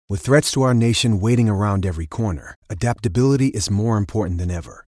With threats to our nation waiting around every corner, adaptability is more important than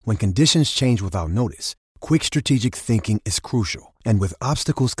ever. When conditions change without notice, quick strategic thinking is crucial. And with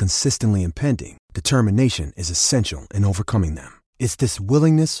obstacles consistently impending, determination is essential in overcoming them. It's this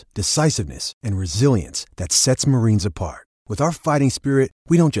willingness, decisiveness, and resilience that sets Marines apart. With our fighting spirit,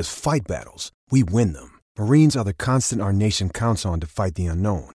 we don't just fight battles, we win them. Marines are the constant our nation counts on to fight the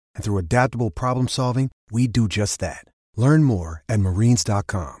unknown. And through adaptable problem solving, we do just that. Learn more at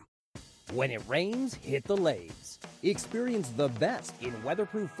marines.com. When it rains, hit the Laves. Experience the best in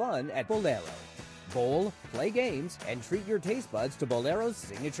weatherproof fun at Bolero. Bowl, play games, and treat your taste buds to Bolero's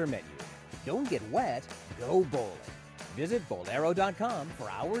signature menu. Don't get wet, go bowling. Visit Bolero.com for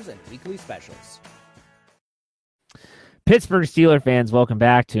hours and weekly specials. Pittsburgh Steelers fans, welcome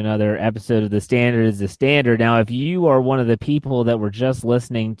back to another episode of The Standard is the Standard. Now, if you are one of the people that were just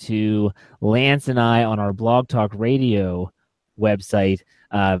listening to Lance and I on our Blog Talk Radio website,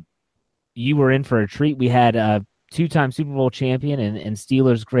 you were in for a treat. We had a two-time Super Bowl champion and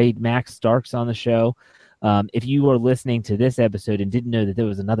Steelers great Max Starks on the show. If you are listening to this episode and didn't know that there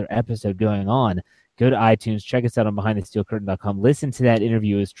was another episode going on, go to iTunes, check us out on BehindTheSteelCurtain.com. Listen to that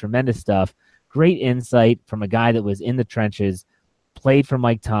interview. It was tremendous stuff. Great insight from a guy that was in the trenches, played for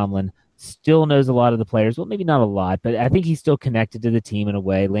Mike Tomlin, still knows a lot of the players. Well, maybe not a lot, but I think he's still connected to the team in a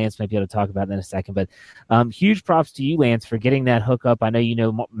way. Lance might be able to talk about that in a second. But huge props to you, Lance, for getting that hookup. I know you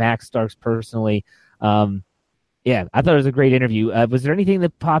know Max Starks personally. Yeah, I thought it was a great interview. Was there anything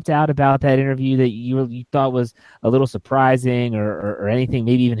that popped out about that interview that you thought was a little surprising or anything,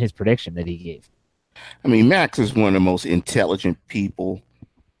 maybe even his prediction that he gave? I mean, Max is one of the most intelligent people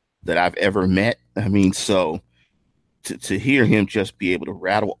that I've ever met. I mean, so to hear him just be able to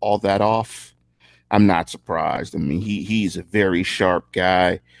rattle all that off, I'm not surprised. I mean, he's a very sharp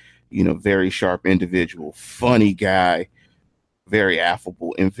guy, very sharp individual, funny guy, very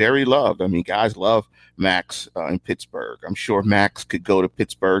affable and very loved. I mean, guys love Max in Pittsburgh. I'm sure Max could go to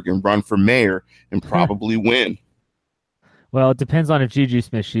Pittsburgh and run for mayor and probably win. Well, it depends on if Juju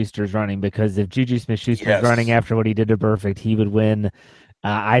Smith-Schuster is running, because if Juju Smith-Schuster is running after what he did to Burfict, he would win.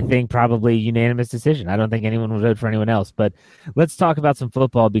 I think probably unanimous decision. I don't think anyone would vote for anyone else. But let's talk about some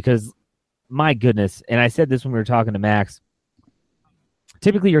football, because my goodness, and I said this when we were talking to Max,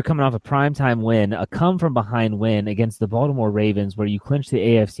 typically you're coming off a primetime win, a come-from-behind win against the Baltimore Ravens where you clinched the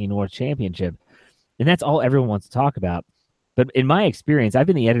AFC North Championship. And that's all everyone wants to talk about. But in my experience, I've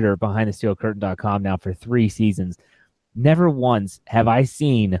been the editor of BehindTheSteelCurtain.com now for 3 seasons. Never once have I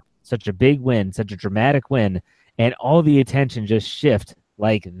seen such a big win, such a dramatic win, and all the attention just shift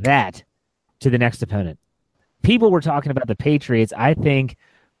like that to the next opponent. People were talking about the Patriots, I think,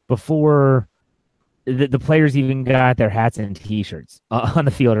 before the players even got their hats and T-shirts on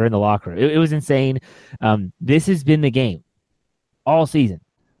the field or in the locker room. It was insane. This has been the game all season.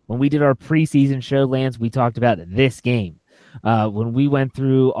 When we did our preseason show, Lance, we talked about this game. When we went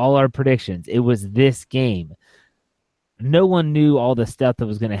through all our predictions, it was this game. No one knew all the stuff that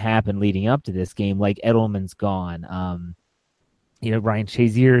was going to happen leading up to this game, like Edelman's gone. Ryan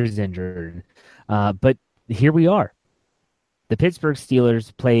Shazier is injured. But here we are. The Pittsburgh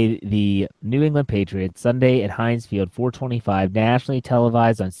Steelers play the New England Patriots Sunday at Heinz Field, 4:25, nationally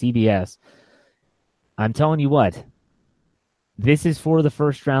televised on CBS. I'm telling you what, this is for the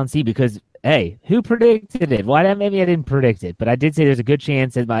first-round seed because, hey, who predicted it? Well, maybe I didn't predict it, but I did say there's a good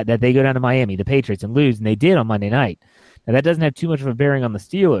chance that they go down to Miami, the Patriots, and lose, and they did on Monday night. Now, that doesn't have too much of a bearing on the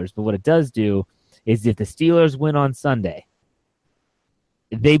Steelers, but what it does do is if the Steelers win on Sunday,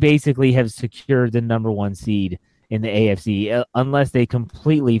 they basically have secured the number 1 seed in the AFC, unless they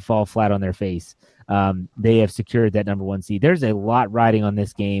completely fall flat on their face. They have secured that number 1 seed. There's a lot riding on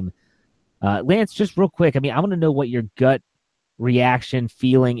this game. Lance, just real quick, I want to know what your gut reaction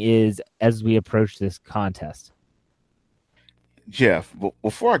feeling is as we approach this contest. Jeff,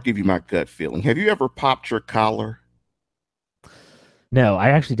 before I give you my gut feeling, have you ever popped your collar? No, I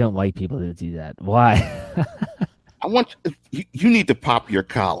actually don't like people that do that. Why? I want you need to pop your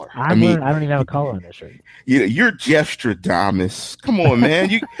collar. I don't even have a collar on this shirt. You're Jeff Stradamus. Come on, man.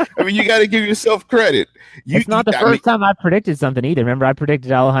 You got to give yourself credit. It's not the first time I predicted something either. Remember, I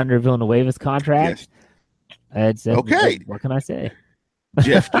predicted Alejandro Villanueva's contract. Yes. Okay. What can I say?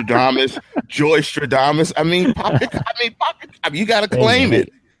 Jeff Stradamus, Joy Stradamus. You got to claim it.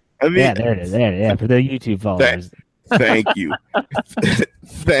 Yeah, there it is. Yeah, for the YouTube followers. Thank you.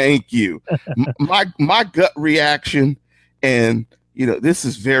 Thank you. My gut reaction, and this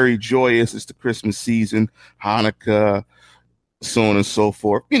is very joyous. It's the Christmas season, Hanukkah, so on and so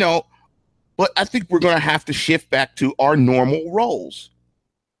forth. But I think we're going to have to shift back to our normal roles.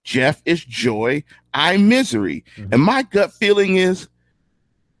 Jeff is joy, I'm misery. Mm-hmm. And my gut feeling is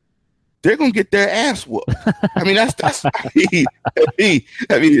they're gonna get their ass whooped. I mean, that's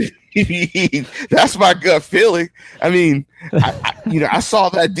that's my gut feeling. I mean, I saw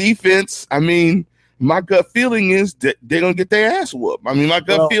that defense. I mean, my gut feeling is that they're gonna get their ass whooped. I mean, my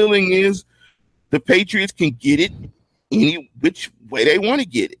gut feeling is the Patriots can get it any which way they want to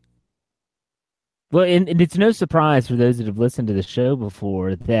get it. Well, and it's no surprise for those that have listened to the show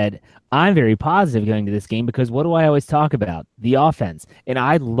before that I'm very positive going to this game because what do I always talk about? The offense. And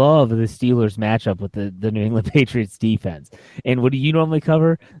I love the Steelers matchup with the New England Patriots defense. And what do you normally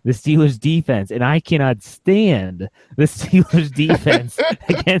cover? The Steelers defense. And I cannot stand the Steelers defense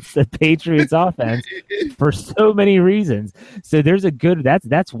against the Patriots offense for so many reasons. So there's a good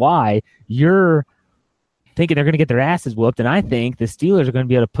that's why you're thinking they're going to get their asses whooped, and I think the Steelers are going to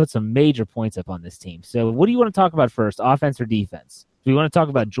be able to put some major points up on this team. So what do you want to talk about first, offense or defense? Do we want to talk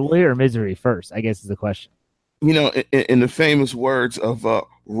about joy or misery first, I guess is the question. You know, in the famous words of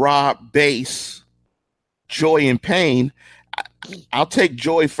Rob Bass, joy and pain, I'll take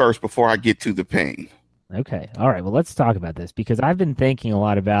joy first before I get to the pain. Okay. All right. Well, let's talk about this because I've been thinking a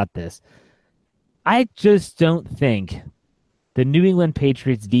lot about this. I just don't think the New England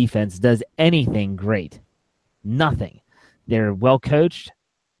Patriots defense does anything great. Nothing. They're well coached.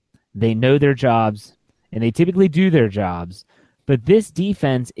 They know their jobs, and they typically do their jobs. But this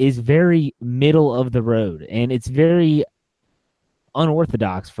defense is very middle of the road, and it's very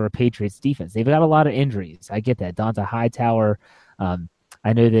unorthodox for a Patriots defense. They've got a lot of injuries. I get that. Donta Hightower.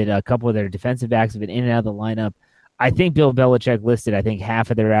 I know that a couple of their defensive backs have been in and out of the lineup. I think Bill Belichick listed,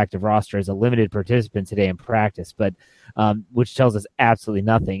 half of their active roster as a limited participant today in practice, but which tells us absolutely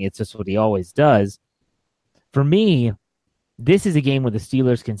nothing. It's just what he always does. For me, this is a game where the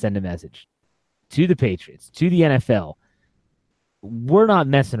Steelers can send a message to the Patriots, to the NFL. We're not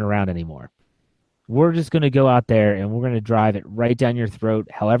messing around anymore. We're just going to go out there and we're going to drive it right down your throat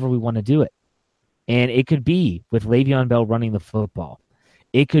however we want to do it. And it could be with Le'Veon Bell running the football.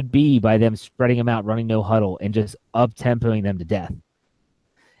 It could be by them spreading them out, running no huddle, and just up-tempoing them to death.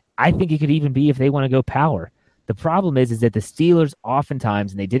 I think it could even be if they want to go power. The problem is that the Steelers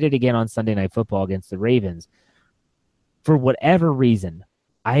oftentimes, and they did it again on Sunday Night Football against the Ravens, for whatever reason,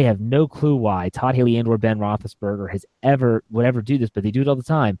 I have no clue why Todd Haley and or Ben Roethlisberger would ever do this, but they do it all the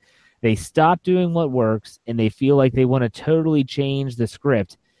time. They stop doing what works, and they feel like they want to totally change the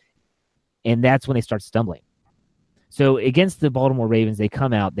script, and that's when they start stumbling. So against the Baltimore Ravens, they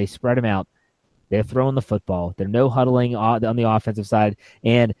come out, they spread them out, they're throwing the football, they're no huddling on the offensive side,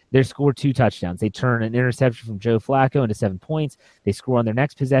 and they score 2 touchdowns. They turn an interception from Joe Flacco into 7 points. They score on their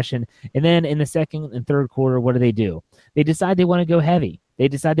next possession, and then in the second and third quarter, what do? They decide they want to go heavy. They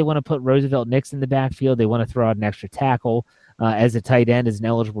decide they want to put Roosevelt Nix in the backfield. They want to throw out an extra tackle as a tight end, as an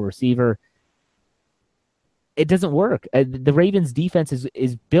eligible receiver. It doesn't work. The Ravens' defense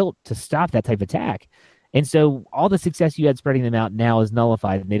is built to stop that type of attack. And so all the success you had spreading them out now is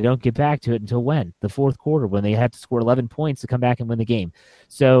nullified, and they don't get back to it until when? The fourth quarter, when they have to score 11 points to come back and win the game.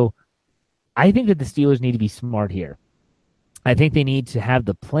 So I think that the Steelers need to be smart here. I think they need to have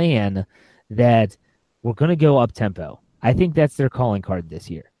the plan that we're going to go up-tempo. I think that's their calling card this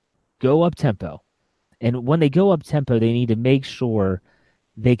year. Go up-tempo. And when they go up-tempo, they need to make sure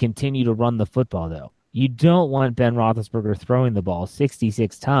they continue to run the football, though. You don't want Ben Roethlisberger throwing the ball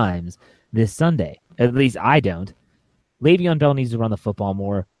 66 times this Sunday. At least I don't. Le'Veon Bell needs to run the football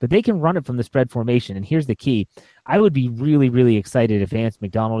more, but they can run it from the spread formation. And here's the key. I would be really, really excited if Vance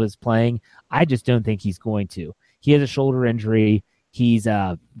McDonald is playing. I just don't think he's going to. He has a shoulder injury. He's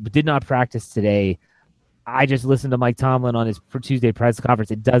did not practice today. I just listened to Mike Tomlin on his Tuesday press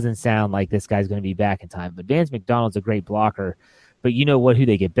conference. It doesn't sound like this guy's going to be back in time. But Vance McDonald's a great blocker. But you know what? Who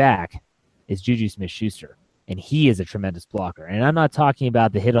they get back is Juju Smith-Schuster. And he is a tremendous blocker. And I'm not talking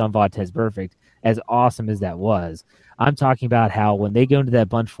about the hit on Vontaze Burfict, as awesome as that was. I'm talking about how when they go into that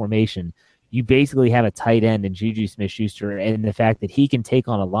bunch formation, you basically have a tight end in Juju Smith-Schuster, and the fact that he can take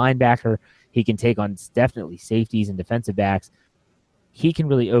on a linebacker, he can take on definitely safeties and defensive backs. He can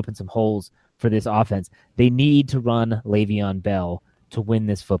really open some holes for this offense. They need to run Le'Veon Bell to win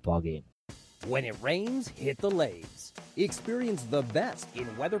this football game. When it rains, hit the Laves. Experience the best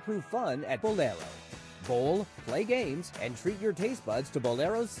in weatherproof fun at Bolero. Bowl, play games, and treat your taste buds to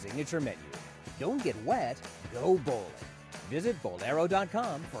Bolero's signature menu. Don't get wet, go bowling. Visit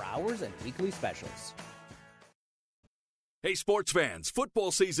Bolero.com for hours and weekly specials. Hey sports fans,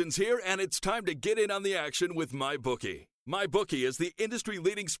 football season's here and it's time to get in on the action with MyBookie. MyBookie is the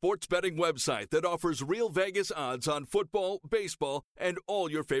industry-leading sports betting website that offers real Vegas odds on football, baseball, and all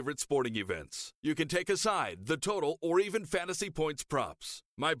your favorite sporting events. You can take a side, the total, or even fantasy points props.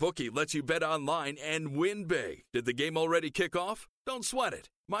 MyBookie lets you bet online and win big. Did the game already kick off? Don't sweat it.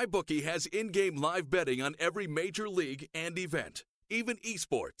 MyBookie has in-game live betting on every major league and event, even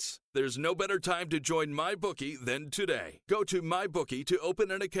esports. There's no better time to join MyBookie than today. Go to MyBookie to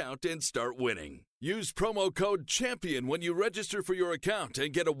open an account and start winning. Use promo code CHAMPION when you register for your account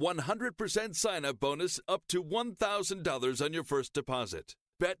and get a 100% sign-up bonus up to $1,000 on your first deposit.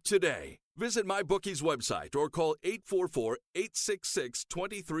 Bet today. Visit MyBookie's website or call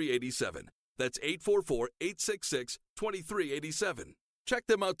 844-866-2387. That's 844-866-2387. Check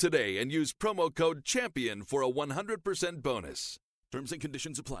them out today and use promo code CHAMPION for a 100% bonus. Terms and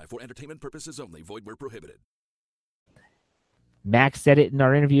conditions apply for entertainment purposes only. Void where prohibited. Max said it in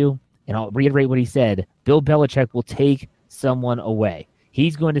our interview, and I'll reiterate what he said. Bill Belichick will take someone away.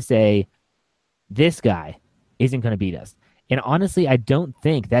 He's going to say, this guy isn't going to beat us. And honestly, I don't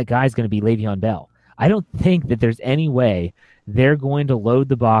think that guy's going to be Le'Veon Bell. I don't think that there's any way they're going to load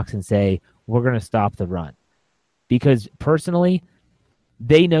the box and say, we're going to stop the run. Because personally,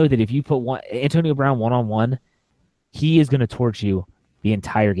 they know that if you put Antonio Brown one-on-one, he is going to torch you the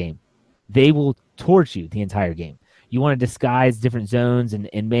entire game. They will torch you the entire game. You want to disguise different zones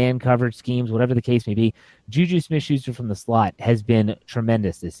and man coverage schemes, whatever the case may be. Juju Smith-Schuster from the slot has been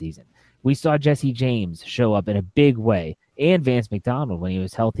tremendous this season. We saw Jesse James show up in a big way, and Vance McDonald when he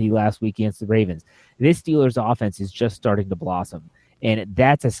was healthy last week against the Ravens. This Steelers offense is just starting to blossom, and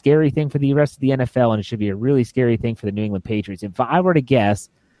that's a scary thing for the rest of the NFL, and it should be a really scary thing for the New England Patriots. If I were to guess,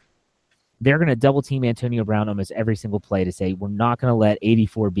 they're going to double-team Antonio Brown almost every single play to say, we're not going to let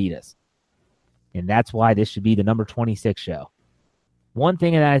 84 beat us. And that's why this should be the number 26 show. One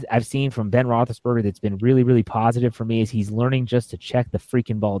thing that I've seen from Ben Roethlisberger that's been really, really positive for me is he's learning just to check the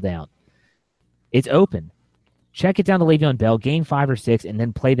freaking ball down. It's open. Check it down to Le'Veon Bell, gain 5 or 6, and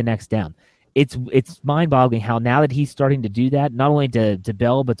then play the next down. It's mind-boggling how now that he's starting to do that, not only to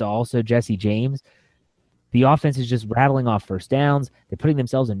Bell, but to also Jesse James, the offense is just rattling off first downs. They're putting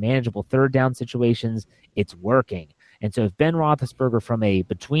themselves in manageable third down situations. It's working. And so if Ben Roethlisberger from a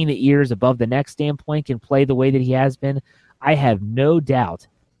between the ears, above the neck standpoint can play the way that he has been, I have no doubt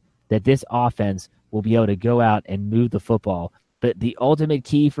that this offense will be able to go out and move the football. But the ultimate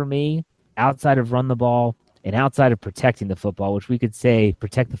key for me, outside of run the ball and outside of protecting the football, which we could say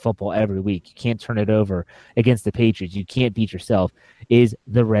protect the football every week, you can't turn it over against the Patriots, you can't beat yourself, is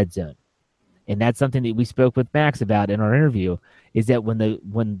the red zone. And that's something that we spoke with Max about in our interview, is that when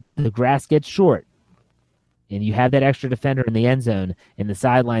the grass gets short and you have that extra defender in the end zone and the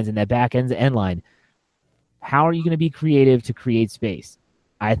sidelines and that back end line, how are you going to be creative to create space?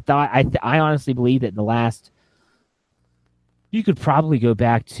 I honestly believe that in the last, you could probably go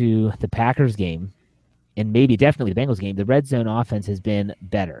back to the Packers game and maybe definitely the Bengals game. The red zone offense has been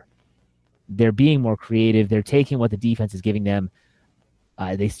better. They're being more creative. They're taking what the defense is giving them.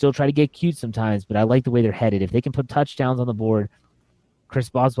 They still try to get cute sometimes, but I like the way they're headed. If they can put touchdowns on the board,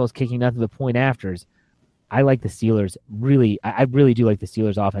 Chris Boswell's kicking nothing but point afters. I like the Steelers. I really do like the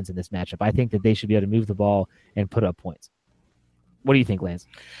Steelers offense in this matchup. I think that they should be able to move the ball and put up points. What do you think, Lance?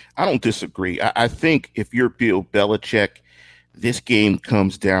 I don't disagree. I think if you're Bill Belichick, this game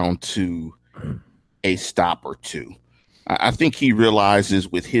comes down to a stop or two. I think he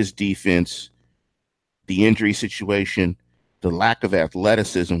realizes with his defense, the injury situation, the lack of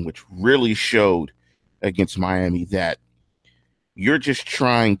athleticism, which really showed against Miami, that you're just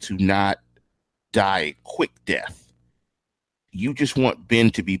trying to not die a quick death. You just want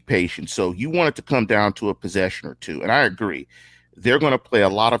Ben to be patient. So you want it to come down to a possession or two. And I agree. They're going to play a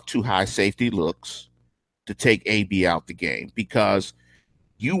lot of too high safety looks to take AB out the game because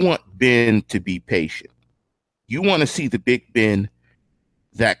you want Ben to be patient. You want to see the Big Ben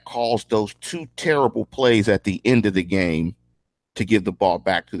that calls those 2 terrible plays at the end of the game to give the ball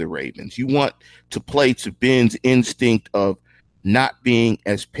back to the Ravens. You want to play to Ben's instinct of not being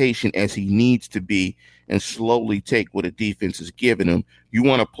as patient as he needs to be and slowly take what a defense is giving him. You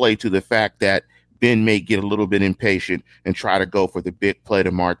want to play to the fact that Ben may get a little bit impatient and try to go for the big play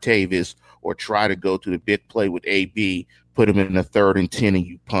to Martavis or try to go to the big play with AB, put him in the 3rd and 10 and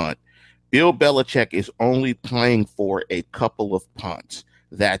you punt. Bill Belichick is only playing for a couple of punts.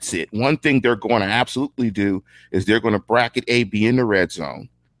 That's it. One thing they're going to absolutely do is they're going to bracket AB in the red zone.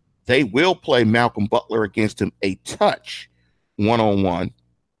 They will play Malcolm Butler against him a touch one-on-one.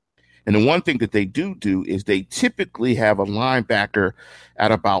 And the one thing that they do is they typically have a linebacker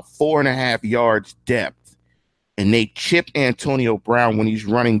at about 4.5 yards depth, and they chip Antonio Brown when he's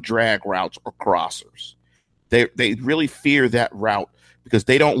running drag routes or crossers. They really fear that route because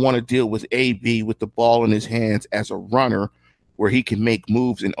they don't want to deal with AB with the ball in his hands as a runner where he can make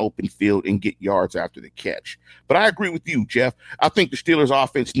moves in open field and get yards after the catch. But I agree with you, Jeff. I think the Steelers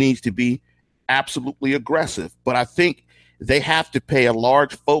offense needs to be absolutely aggressive. But I think they have to pay a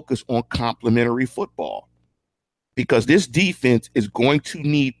large focus on complementary football because this defense is going to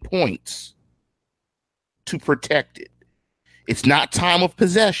need points to protect it. It's not time of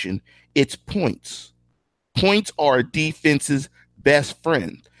possession, it's points. Points are a defense's best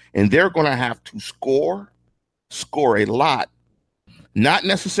friend, and they're going to have to score a lot, not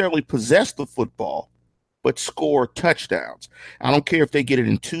necessarily possess the football, but score touchdowns. I don't care if they get it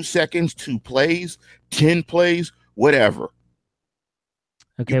in 2 seconds, 2 plays, 10 plays, whatever.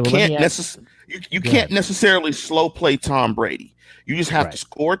 Okay, You can't necessarily slow play Tom Brady. You just have to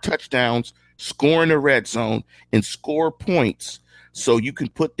score touchdowns, score in the red zone, and score points so you can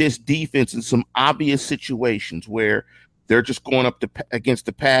put this defense in some obvious situations where they're just going up against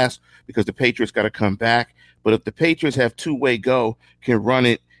the pass because the Patriots got to come back. But if the Patriots have two-way go, can run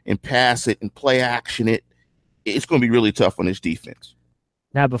it and pass it and play action it, it's going to be really tough on this defense.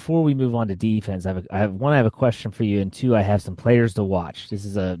 Now, before we move on to defense, I have a question for you, and two, I have some players to watch. This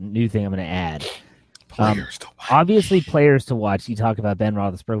is a new thing I'm going to add. Players to watch. Obviously, players to watch. You talk about Ben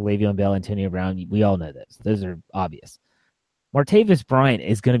Roethlisberger, Le'Veon Bell, Antonio Brown. We all know this. Those are obvious. Martavis Bryant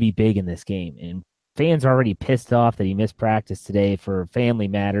is going to be big in this game, and fans are already pissed off that he missed practice today for family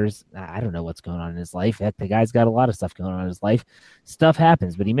matters. I don't know what's going on in his life. Heck, the guy's got a lot of stuff going on in his life. Stuff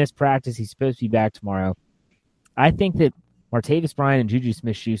happens, but he missed practice. He's supposed to be back tomorrow. I think that Martavis Bryant and Juju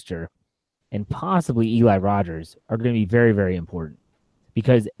Smith-Schuster and possibly Eli Rogers are going to be very, very important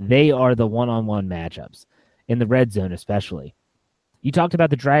because they are the one-on-one matchups in the red zone especially. You talked about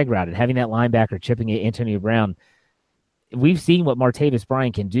the drag route and having that linebacker chipping at Antonio Brown. We've seen what Martavis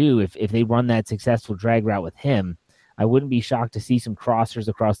Bryant can do if they run that successful drag route with him. I wouldn't be shocked to see some crossers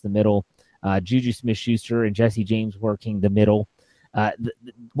across the middle, Juju Smith-Schuster and Jesse James working the middle.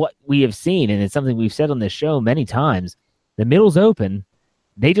 What we have seen, and it's something we've said on this show many times, the middle's open.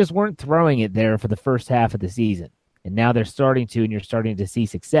 They just weren't throwing it there for the first half of the season. And now they're starting to, and you're starting to see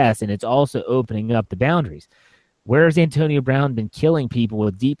success, and it's also opening up the boundaries. Where has Antonio Brown been killing people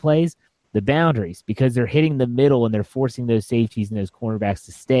with deep plays? The boundaries, because they're hitting the middle and they're forcing those safeties and those cornerbacks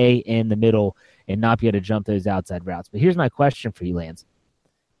to stay in the middle and not be able to jump those outside routes. But here's my question for you, Lance.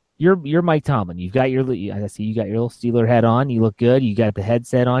 You're Mike Tomlin. I see you got your little Steeler hat on. You look good. You got the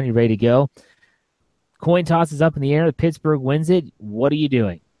headset on. You're ready to go. Coin toss is up in the air. Pittsburgh wins it. What are you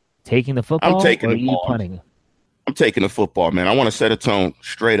doing? Taking the football? I'm taking or the are ball. You punting? I'm taking the football, man. I want to set a tone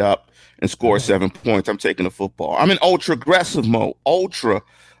straight up and score 7 points. I'm taking the football. I'm in ultra aggressive mode.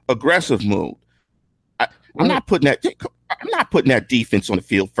 I'm not putting that defense on the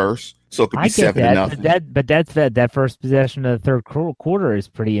field first, so it could be 7-0. But that first possession of the third quarter is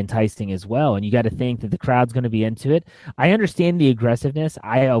pretty enticing as well, and you got to think that the crowd's going to be into it. I understand the aggressiveness.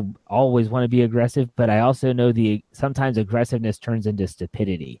 I always want to be aggressive, but I also know sometimes aggressiveness turns into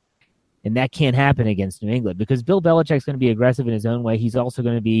stupidity, and that can't happen against New England because Bill Belichick's going to be aggressive in his own way. He's also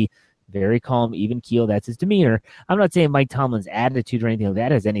going to be very calm, even keel. That's his demeanor. I'm not saying Mike Tomlin's attitude or anything like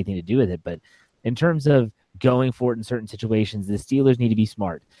that has anything to do with it, but in terms of going for it in certain situations, the Steelers need to be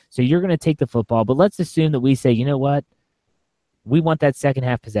smart. So you're going to take the football, but let's assume that we say, you know what? We want that second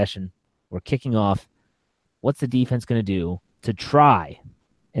half possession. We're kicking off. What's the defense going to do to try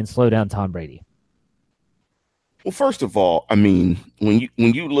and slow down Tom Brady? Well, first of all, I mean, when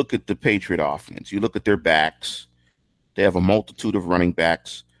you look at the Patriot offense, you look at their backs. They have a multitude of running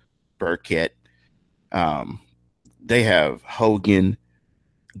backs. Burkett. They have Hogan.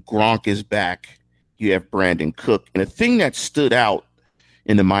 Gronk is back. You have Brandon Cook. And the thing that stood out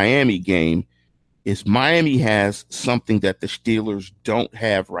in the Miami game is Miami has something that the Steelers don't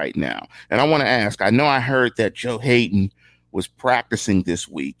have right now. And I want to ask, I know I heard that Joe Hayden was practicing this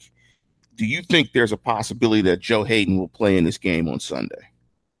week. Do you think there's a possibility that Joe Hayden will play in this game on Sunday?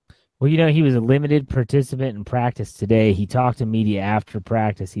 Well, he was a limited participant in practice today. He talked to media after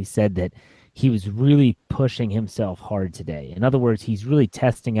practice. He said that he was really pushing himself hard today. In other words, he's really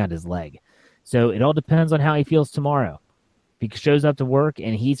testing out his leg. So it all depends on how he feels tomorrow. If he shows up to work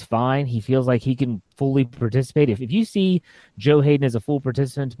and he's fine, he feels like he can fully participate. If you see Joe Hayden as a full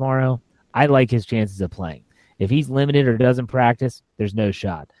participant tomorrow, I like his chances of playing. If he's limited or doesn't practice, there's no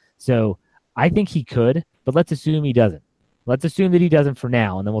shot. So I think he could, but let's assume he doesn't. Let's assume that he doesn't for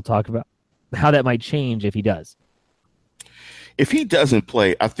now, and then we'll talk about how that might change if he does. If he doesn't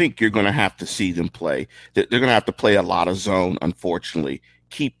play, I think you're going to have to see them play. They're going to have to play a lot of zone, unfortunately.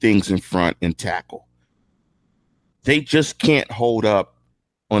 Keep things in front and tackle. They just can't hold up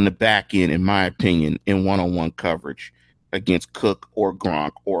on the back end, in my opinion, in one-on-one coverage against Cook or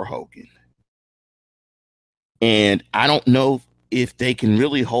Gronk or Hogan. And I don't know if they can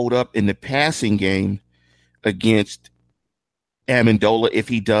really hold up in the passing game against Amendola if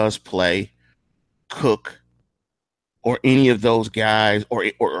he does play, Cook, or any of those guys, or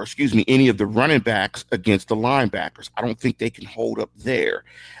excuse me, any of the running backs against the linebackers. I don't think they can hold up there.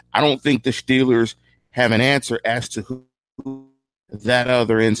 I don't think the Steelers have an answer as to who that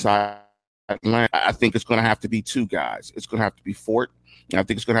other inside line. I think it's going to have to be two guys. It's going to have to be Fort, and I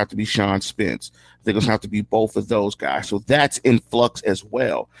think it's going to have to be Sean Spence. I think it's going to have to be both of those guys. So that's in flux as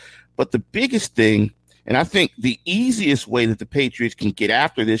well. But the biggest thing, and I think the easiest way that the Patriots can get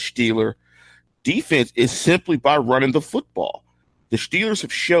after this Steeler defense is simply by running the football. The Steelers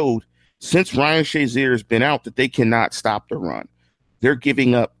have showed since Ryan Shazier has been out that they cannot stop the run. They're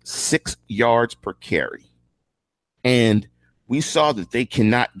giving up 6 yards per carry. And we saw that they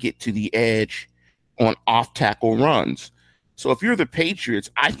cannot get to the edge on off-tackle runs. So if you're the Patriots,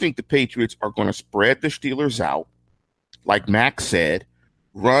 I think the Patriots are going to spread the Steelers out, like Max said,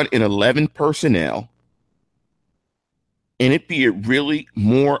 run in 11 personnel, and it be really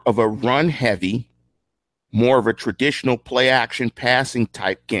more of a run-heavy, more of a traditional play-action passing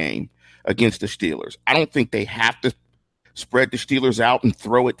type game against the Steelers. I don't think they have to spread the Steelers out and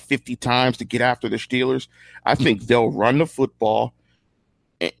throw it 50 times to get after the Steelers. I think they'll run the football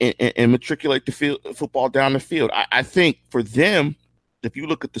and matriculate the football down the field. I think for them, if you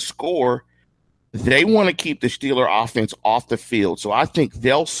look at the score, they want to keep the Steeler offense off the field. So I think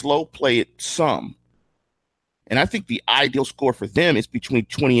they'll slow play it some. And I think the ideal score for them is between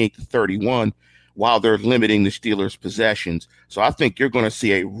 28-31 while they're limiting the Steelers' possessions. So I think you're going to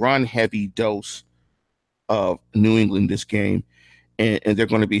see a run-heavy dose of New England this game, and they're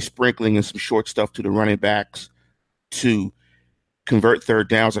going to be sprinkling in some short stuff to the running backs to convert third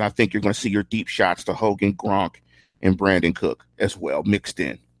downs, and I think you're going to see your deep shots to Hogan, Gronk, and Brandon Cook as well mixed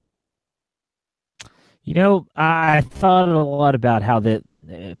in. You know, I thought a lot about how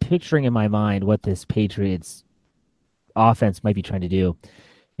picturing in my mind what this Patriots offense might be trying to do.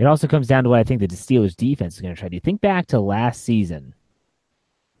 It also comes down to what I think the Steelers defense is going to try to do. Think back to last season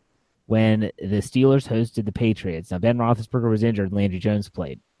when the Steelers hosted the Patriots. Now, Ben Roethlisberger was injured and Landry Jones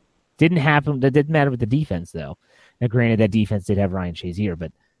played. Didn't happen. That didn't matter with the defense, though. Now, granted, that defense did have Ryan Shazier,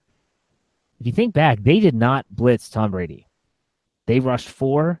 but if you think back, they did not blitz Tom Brady. They rushed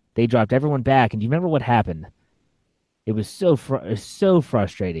 4. They dropped everyone back. And do you remember what happened? It was so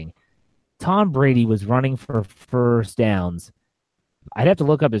frustrating. Tom Brady was running for first downs. I'd have to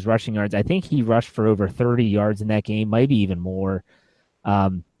look up his rushing yards. I think he rushed for over 30 yards in that game, maybe even more.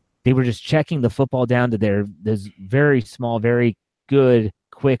 They were just checking the football down to those very small, very good,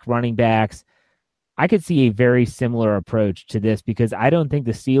 quick running backs. I could see a very similar approach to this because I don't think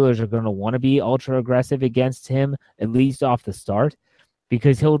the Steelers are going to want to be ultra aggressive against him, at least off the start,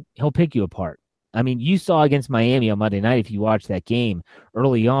 because he'll pick you apart. I mean, you saw against Miami on Monday night, if you watched that game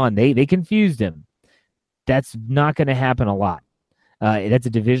early on, they confused him. That's not going to happen a lot. That's a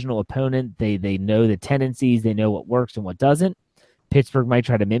divisional opponent. They know the tendencies. They know what works and what doesn't. Pittsburgh might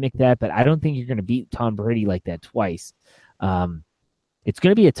try to mimic that, but I don't think you're going to beat Tom Brady like that twice. It's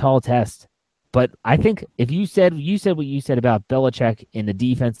going to be a tall test. But I think if you said what you said about Belichick in the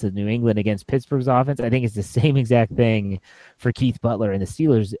defense of New England against Pittsburgh's offense, I think it's the same exact thing for Keith Butler and the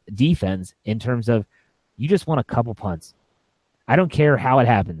Steelers' defense in terms of you just want a couple punts. I don't care how it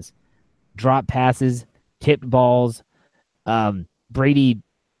happens. Drop passes, tipped balls, Brady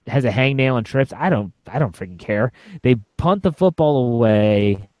has a hangnail and trips. I don't freaking care. They punt the football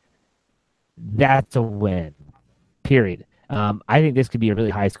away. That's a win. Period. I think this could be a really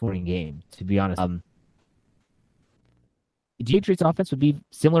high-scoring game, to be honest. The Patriots offense would be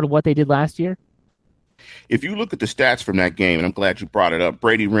similar to what they did last year. If you look at the stats from that game, and I'm glad you brought it up,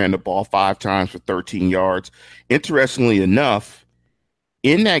 Brady ran the ball 5 times for 13 yards. Interestingly enough,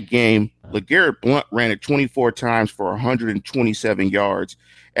 in that game, LeGarrette Blount ran it 24 times for 127 yards,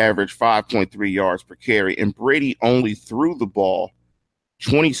 averaged 5.3 yards per carry, and Brady only threw the ball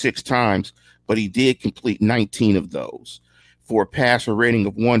 26 times, but he did complete 19 of those for a passer rating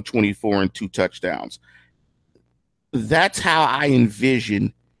of 124 and 2 touchdowns. That's how I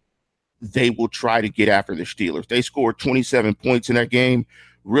envision they will try to get after the Steelers. They scored 27 points in that game,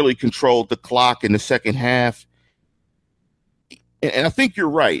 really controlled the clock in the second half. And I think you're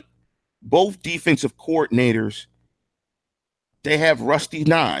right. Both defensive coordinators, they have rusty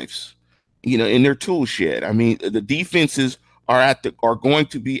knives, in their tool shed. I mean, the defenses are going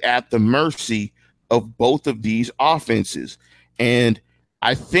to be at the mercy of both of these offenses. And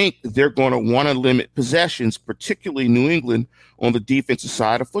I think they're going to want to limit possessions, particularly New England, on the defensive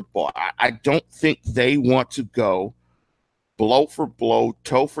side of football. I don't think they want to go blow for blow,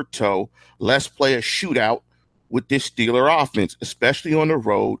 toe for toe. Let's play a shootout with this Steeler offense, especially on the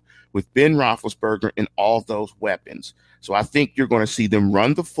road with Ben Roethlisberger and all those weapons. So I think you're going to see them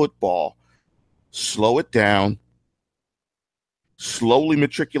run the football, slow it down, slowly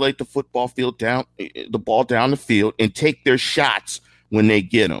matriculate the ball down the field, and take their shots when they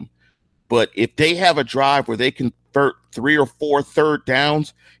get them. But if they have a drive where they convert 3 or 4 third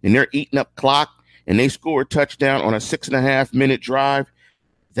downs and they're eating up clock and they score a touchdown on a 6.5-minute drive,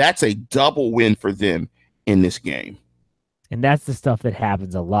 that's a double win for them in this game. And that's the stuff that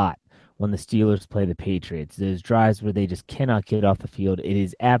happens a lot when the Steelers play the Patriots. Those drives where they just cannot get off the field. It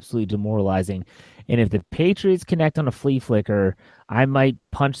is absolutely demoralizing. And if the Patriots connect on a flea flicker, I might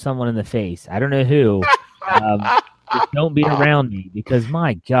punch someone in the face. I don't know who. Just don't be around me because,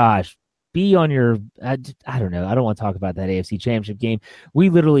 my gosh, be on your I don't know. I don't want to talk about that AFC Championship game. We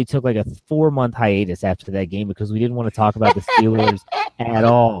literally took like a 4-month hiatus after that game because we didn't want to talk about the Steelers at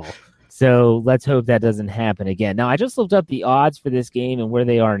all. So let's hope that doesn't happen again. Now, I just looked up the odds for this game and where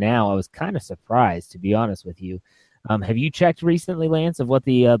they are now. I was kind of surprised, to be honest with you. Have you checked recently, Lance, of what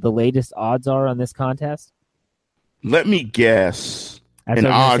the latest odds are on this contest? Let me guess. And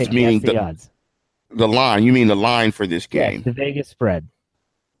odds meaning the odds. The line. You mean the line for this game? Yes, the Vegas spread.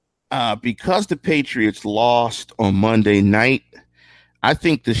 Because the Patriots lost on Monday night, I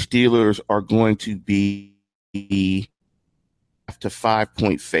think the Steelers are going to be a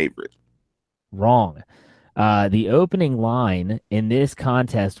 5-point favorite. Wrong. The opening line in this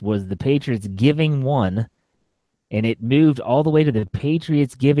contest was the Patriots giving 1, and it moved all the way to the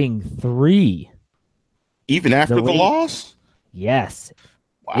Patriots giving 3. Even after the loss? Yes.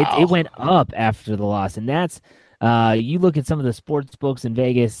 Wow. It went up after the loss, and that's you look at some of the sports books in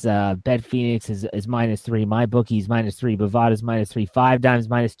Vegas. Bet Phoenix is -3, MyBookie's -3, Bovada's -3, 5 Dimes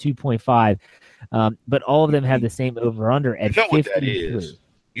 -2.5. But all of them have the same over/under at 53. What that is?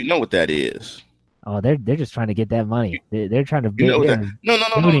 You know what that is? Oh, they're just trying to get that money. They're trying to. No.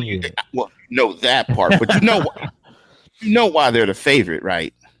 Well, you know that part, but you know why they're the favorite,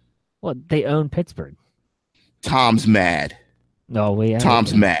 right? Well, they own Pittsburgh. Tom's mad. No,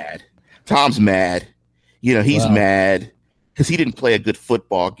 Tom's mad. He's mad because he didn't play a good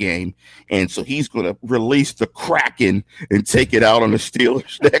football game, and so he's going to release the Kraken and take it out on the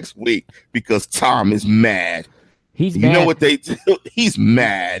Steelers next week because Tom is mad. He's mad. You know what they do? He's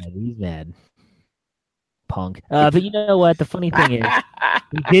mad. He's mad. Punk. But you know what? The funny thing is,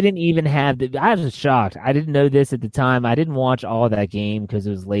 he didn't even have I was shocked. I didn't know this at the time. I didn't watch all of that game because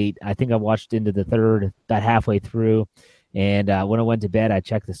it was late. I think I watched into the third, about halfway through. And when I went to bed, I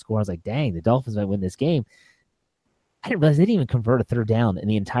checked the score. I was like, dang, the Dolphins might win this game. I didn't realize they didn't even convert a third down in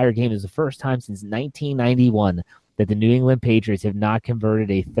the entire game. It was the first time since 1991 that the New England Patriots have not converted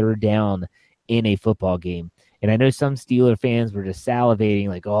a third down in a football game. And I know some Steeler fans were just salivating,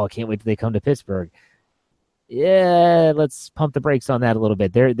 like, oh, I can't wait till they come to Pittsburgh. Yeah, let's pump the brakes on that a little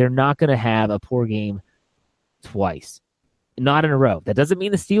bit. They're not going to have a poor game twice. Not in a row. That doesn't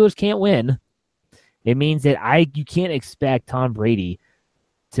mean the Steelers can't win. It means that you can't expect Tom Brady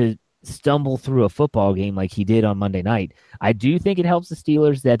to stumble through a football game like he did on Monday night. I do think it helps the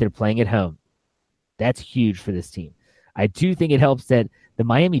Steelers that they're playing at home. That's huge for this team. I do think it helps that the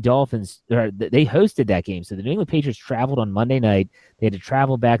Miami Dolphins, they hosted that game. So the New England Patriots traveled on Monday night. They had to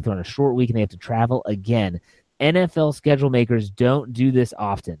travel back. They're on a short week, and they have to travel again. NFL schedule makers don't do this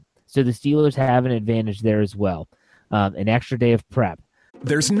often. So the Steelers have an advantage there as well. An extra day of prep.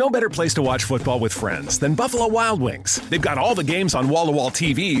 There's no better place to watch football with friends than Buffalo Wild Wings. They've got all the games on wall-to-wall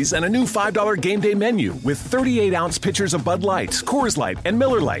TVs and a new $5 game day menu with 38-ounce pitchers of Bud Light, Coors Light, and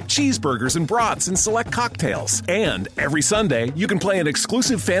Miller Lite, cheeseburgers and brats, and select cocktails. And every Sunday, you can play an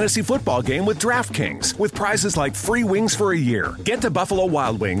exclusive fantasy football game with DraftKings with prizes like free wings for a year. Get to Buffalo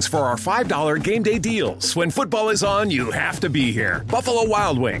Wild Wings for our $5 game day deals. When football is on, you have to be here. Buffalo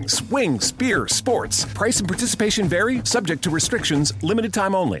Wild Wings. Wings, beer, sports. Price and participation vary, subject to restrictions, limited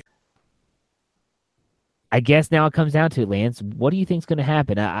time only. I guess now it comes down to it, Lance. What do you think is going to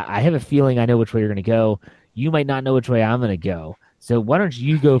happen? I have a feeling I know which way you're going to go. You might not know which way I'm going to go. So why don't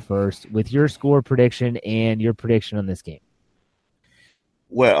you go first with your score prediction and your prediction on this game?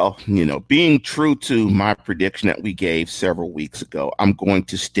 Well, being true to my prediction that we gave several weeks ago, I'm going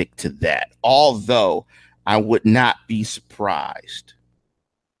to stick to that. Although I would not be surprised.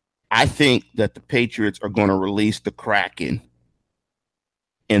 I think that the Patriots are going to release the Kraken.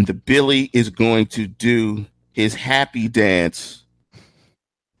 And the Billy is going to do his happy dance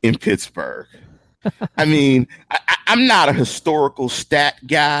in Pittsburgh. I mean, I'm not a historical stat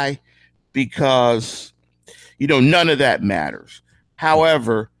guy because, none of that matters.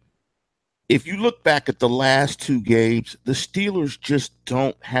 However, if you look back at the last 2 games, the Steelers just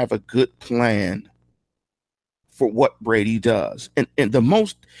don't have a good plan for what Brady does. And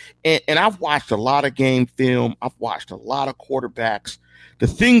I've watched a lot of game film. I've watched a lot of quarterbacks. The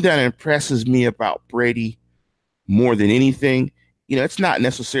thing that impresses me about Brady more than anything it's not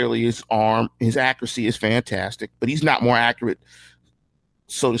necessarily his arm. His accuracy is fantastic, but he's not more accurate,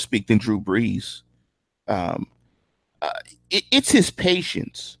 so to speak, than Drew Brees. It's his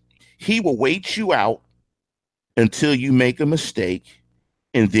patience. He will wait you out until you make a mistake,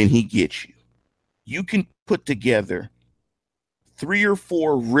 and then he gets you. You can put together 3 or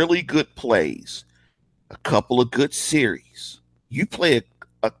 4 really good plays, a couple of good series. You play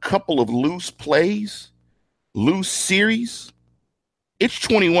a couple of loose plays, loose series, it's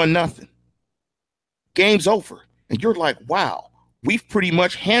 21-0. Game's over. And you're like, wow, we've pretty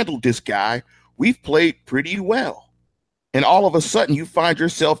much handled this guy. We've played pretty well. And all of a sudden you find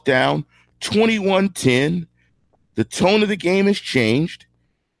yourself down 21-10. The tone of the game has changed.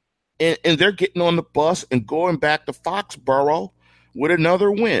 And they're getting on the bus and going back to Foxborough with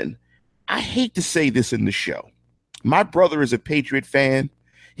another win. I hate to say this in the show. My brother is a Patriot fan.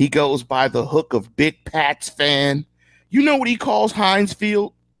 He goes by the hook of Big Pats fan. You know what he calls Heinz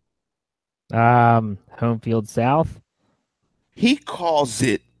Field? Home field south. He calls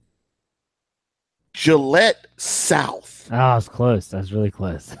it Gillette South. Oh, I was close. That was really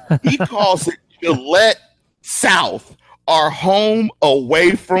close. He calls it Gillette South, our home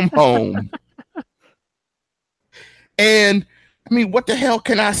away from home. And, I mean, what the hell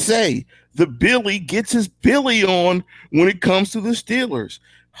can I say? The Billy gets his Billy on when it comes to the Steelers.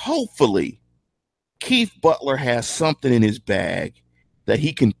 Hopefully, Keith Butler has something in his bag that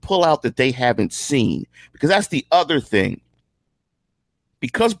he can pull out that they haven't seen. Because that's the other thing.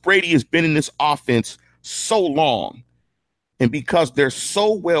 Because Brady has been in this offense so long, and because they're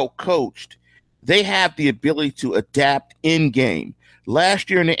so well coached, they have the ability to adapt in game. Last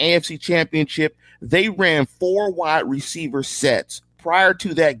year in the AFC Championship, they ran 4 wide receiver sets prior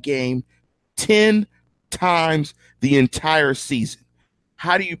to that game 10 times the entire season.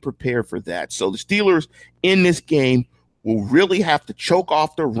 How do you prepare for that? So the Steelers in this game will really have to choke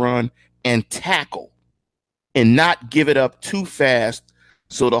off the run and tackle and not give it up too fast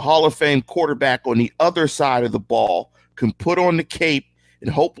so the Hall of Fame quarterback on the other side of the ball can put on the cape and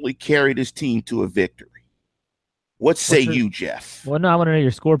hopefully carry this team to a victory. What say you, Jeff? Well, no, I want to know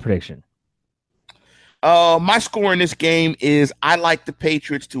your score prediction. My score in this game is I like the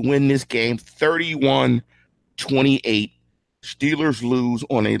Patriots to win this game 31-28. Steelers lose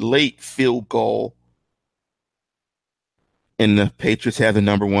on a late field goal, and the Patriots have the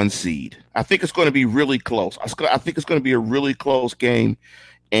number 1 seed. I think it's going to be really close. I think it's going to be a really close game,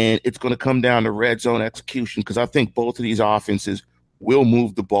 and it's going to come down to red zone execution because I think both of these offenses will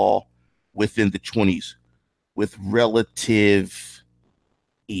move the ball within the 20s with relative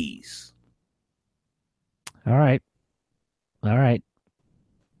ease. All right.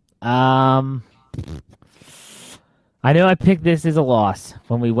 I know I picked this as a loss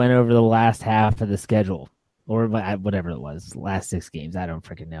when we went over the last half of the schedule, or whatever it was, last 6 games. I don't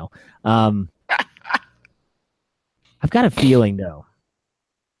freaking know. I've got a feeling though.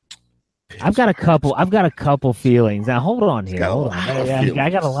 I've got a couple feelings. Now hold on here. Hold on. I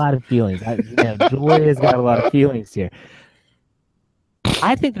got a lot of feelings. Joy has got a lot of feelings here.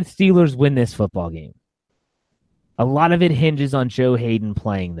 I think the Steelers win this football game. A lot of it hinges on Joe Hayden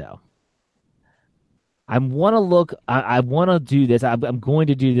playing, though. I want to do this. I'm going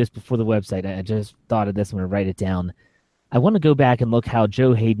to do this before the website. I just thought of this. I'm going to write it down. I want to go back and look how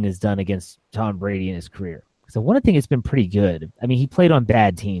Joe Hayden has done against Tom Brady in his career. So one thing, it's been pretty good. I mean, he played on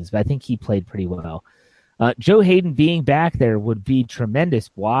bad teams, but I think he played pretty well. Joe Hayden being back there would be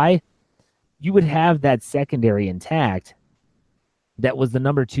tremendous. Why? You would have that secondary intact that was the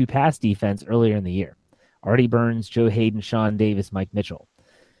number 2 pass defense earlier in the year. Artie Burns, Joe Hayden, Sean Davis, Mike Mitchell.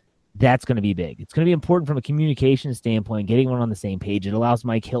 That's going to be big. It's going to be important from a communication standpoint, getting one on the same page. It allows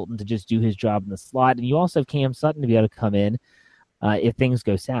Mike Hilton to just do his job in the slot, and you also have Cam Sutton to be able to come in if things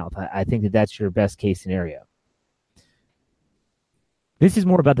go south. I think that that's your best case scenario. This is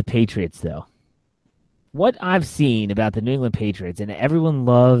more about the Patriots, though. What I've seen about the New England Patriots, and everyone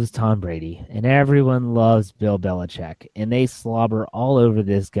loves Tom Brady, and everyone loves Bill Belichick, and they slobber all over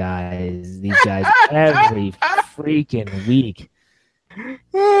these guys every freaking week.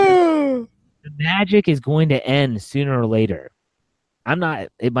 The magic is going to end sooner or later.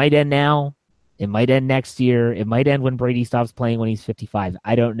 It might end now. It might end next year. It might end when Brady stops playing when he's 55.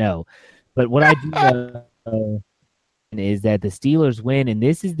 I don't know. But what I do know is that the Steelers win, and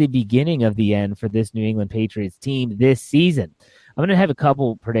this is the beginning of the end for this New England Patriots team this season. I'm going to have a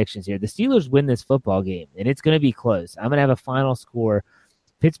couple predictions here. The Steelers win this football game, and it's going to be close. I'm going to have a final score,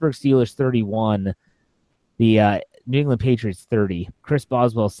 Pittsburgh Steelers 31, the New England Patriots 30. Chris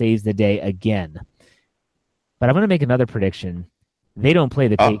Boswell saves the day again. But I'm going to make another prediction. They don't play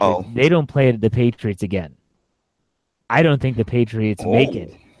the Patriots. They don't play the Patriots again. I don't think the Patriots make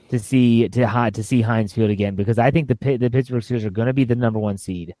it to see Heinz Field again, because I think the Pittsburgh Steelers are going to be the number 1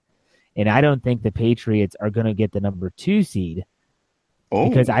 seed, and I don't think the Patriots are going to get the number 2 seed,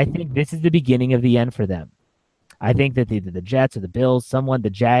 because I think this is the beginning of the end for them. I think that either the Jets or the Bills, the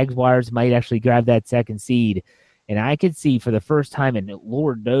Jaguars might actually grab that 2nd seed, and I could see for the first time in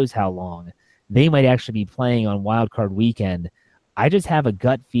Lord knows how long, they might actually be playing on Wild Card Weekend. I just have a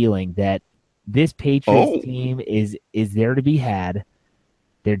gut feeling that this Patriots team is there to be had.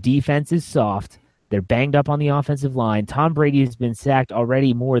 Their defense is soft. They're banged up on the offensive line. Tom Brady has been sacked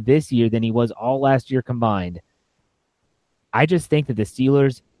already more this year than he was all last year combined. I just think that the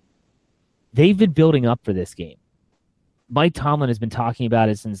Steelers, they've been building up for this game. Mike Tomlin has been talking about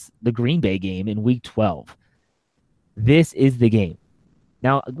it since the Green Bay game in Week 12. This is the game.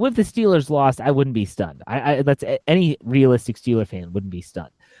 Now, with the Steelers lost, I wouldn't be stunned. Any realistic Steeler fan wouldn't be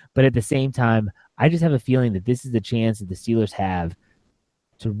stunned. But at the same time, I just have a feeling that this is the chance that the Steelers have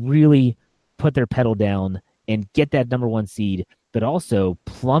to really put their pedal down and get that number 1 seed, but also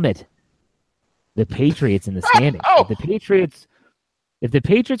plummet the Patriots in the standings. If the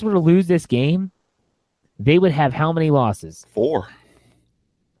Patriots were to lose this game, they would have how many losses? 4.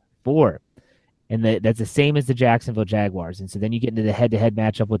 And that's the same as the Jacksonville Jaguars. And so then you get into the head-to-head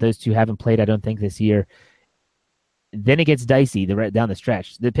matchup with those two haven't played, I don't think, this year. Then it gets dicey down the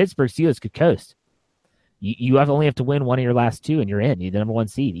stretch. The Pittsburgh Steelers could coast. You only have to win one of your last 2, and you're in. You're the number 1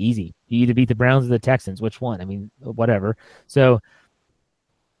 seed. Easy. You either beat the Browns or the Texans. Which one? I mean, whatever. So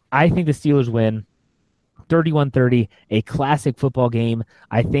I think the Steelers win 31-30, a classic football game.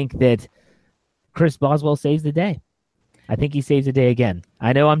 I think that Chris Boswell saves the day. I think he saves the day again.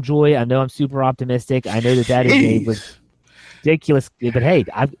 I know I'm Joy. I know I'm super optimistic. I know that is ridiculous. But hey,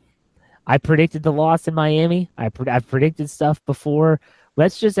 I predicted the loss in Miami. I've predicted stuff before.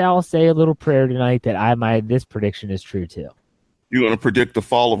 Let's just all say a little prayer tonight that this prediction is true too. You're going to predict the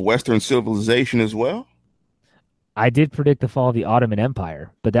fall of Western civilization as well? I did predict the fall of the Ottoman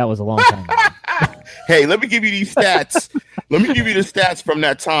Empire, but that was a long time ago. Hey, let me give you these stats. Let me give you the stats from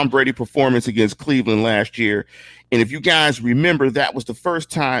that Tom Brady performance against Cleveland last year. And if you guys remember, that was the first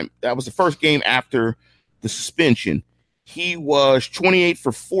game after the suspension. He was 28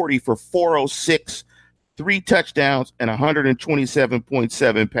 for 40 for 406, 3 touchdowns, and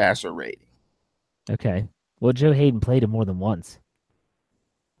 127.7 passer rating. Okay. Well, Joe Hayden played him more than once.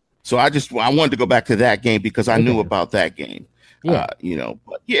 So I wanted to go back to that game because I knew about that game. Yeah.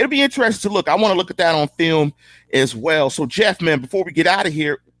 But yeah, it'll be interesting to look. I want to look at that on film as well. So Jeff, man, before we get out of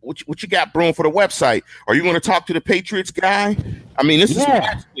here, what you got brewing for the website? Are you going to talk to the Patriots guy? I mean, this is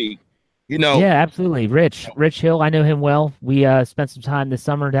last week, Yeah, absolutely. Rich Hill. I know him well. We spent some time this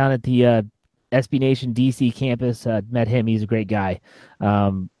summer down at the SB Nation DC campus. Met him. He's a great guy.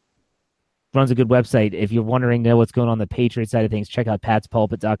 Runs a good website. If you're wondering what's going on the Patriots side of things, check out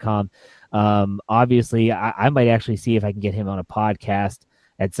patspulpit.com. Obviously, I might actually see if I can get him on a podcast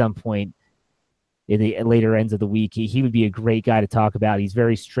at some point in the later ends of the week. He would be a great guy to talk about. He's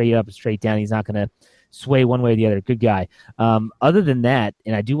very straight up and straight down. He's not going to sway one way or the other. Good guy. Other than that,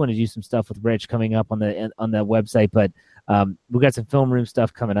 and I do want to do some stuff with Rich coming up on the website, but we've got some film room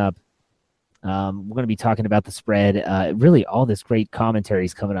stuff coming up. We're going to be talking about the spread. Really, all this great commentary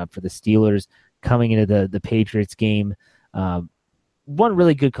is coming up for the Steelers coming into the Patriots game. One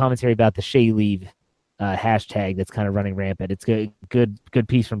really good commentary about the Shea Leave hashtag that's kind of running rampant. It's a good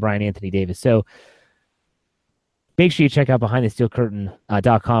piece from Brian Anthony Davis. So make sure you check out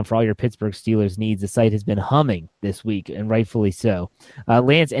BehindTheSteelCurtain.com for all your Pittsburgh Steelers needs. The site has been humming this week, and rightfully so.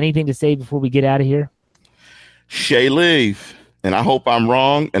 Lance, anything to say before we get out of here? Shea Leave. And I hope I'm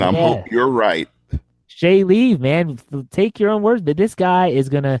wrong, and I hope you're right. Shea Leave, man. Take your own words, but this guy is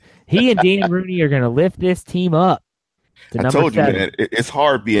he and Danny Rooney are going to lift this team up. I told you, man, it's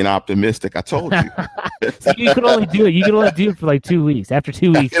hard being optimistic. I told you. So you can only do it. You can only do it for like 2 weeks. After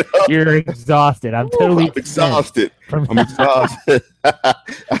 2 weeks, you're exhausted. I'm exhausted. I'm exhausted.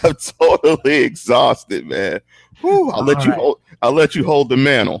 I'm totally exhausted, man. I'll let you hold the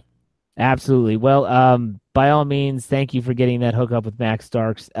mantle. Absolutely. Well, by all means, thank you for getting that hook up with Max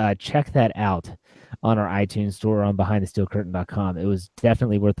Starks. Check that out on our iTunes store on BehindTheSteelCurtain.com. It was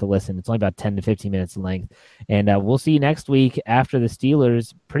definitely worth the listen. It's only about 10 to 15 minutes in length. And we'll see you next week after the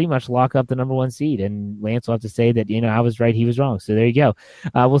Steelers pretty much lock up the number 1 seed. And Lance will have to say that, I was right, he was wrong. So there you go.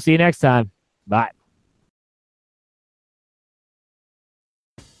 We'll see you next time. Bye.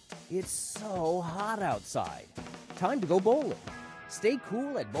 It's so hot outside. Time to go bowling. Stay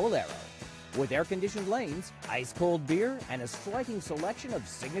cool at Bolero. With air-conditioned lanes, ice-cold beer, and a striking selection of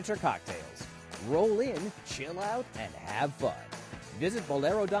signature cocktails. Roll in, chill out, and have fun. Visit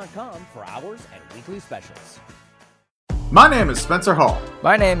Bolero.com for hours and weekly specials. My name is Spencer Hall.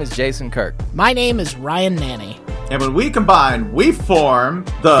 My name is Jason Kirk. My name is Ryan Nanny. And when we combine, we form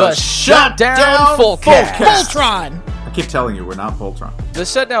the Shutdown Fullcast. Voltron! I keep telling you, we're not Voltron. The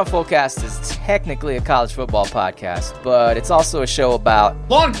Shutdown Fullcast is technically a college football podcast, but it's also a show about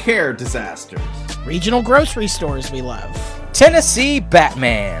lawn care disasters, regional grocery stores we love, Tennessee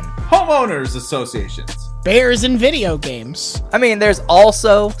Batman, homeowners associations, bears and video games. I mean, there's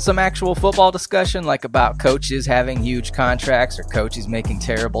also some actual football discussion, like about coaches having huge contracts, or coaches making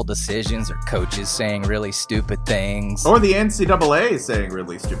terrible decisions, or coaches saying really stupid things. Or the NCAA saying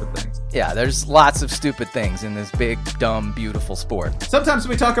really stupid things. Yeah, there's lots of stupid things in this big, dumb, beautiful sport. Sometimes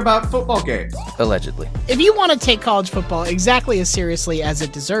we talk about football games. Allegedly. If you want to take college football exactly as seriously as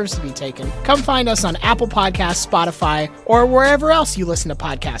it deserves to be taken, come find us on Apple Podcasts, Spotify, or wherever else you listen to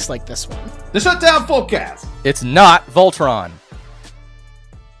podcasts like this one. The Shutdown Fullcast. It's not Voltron.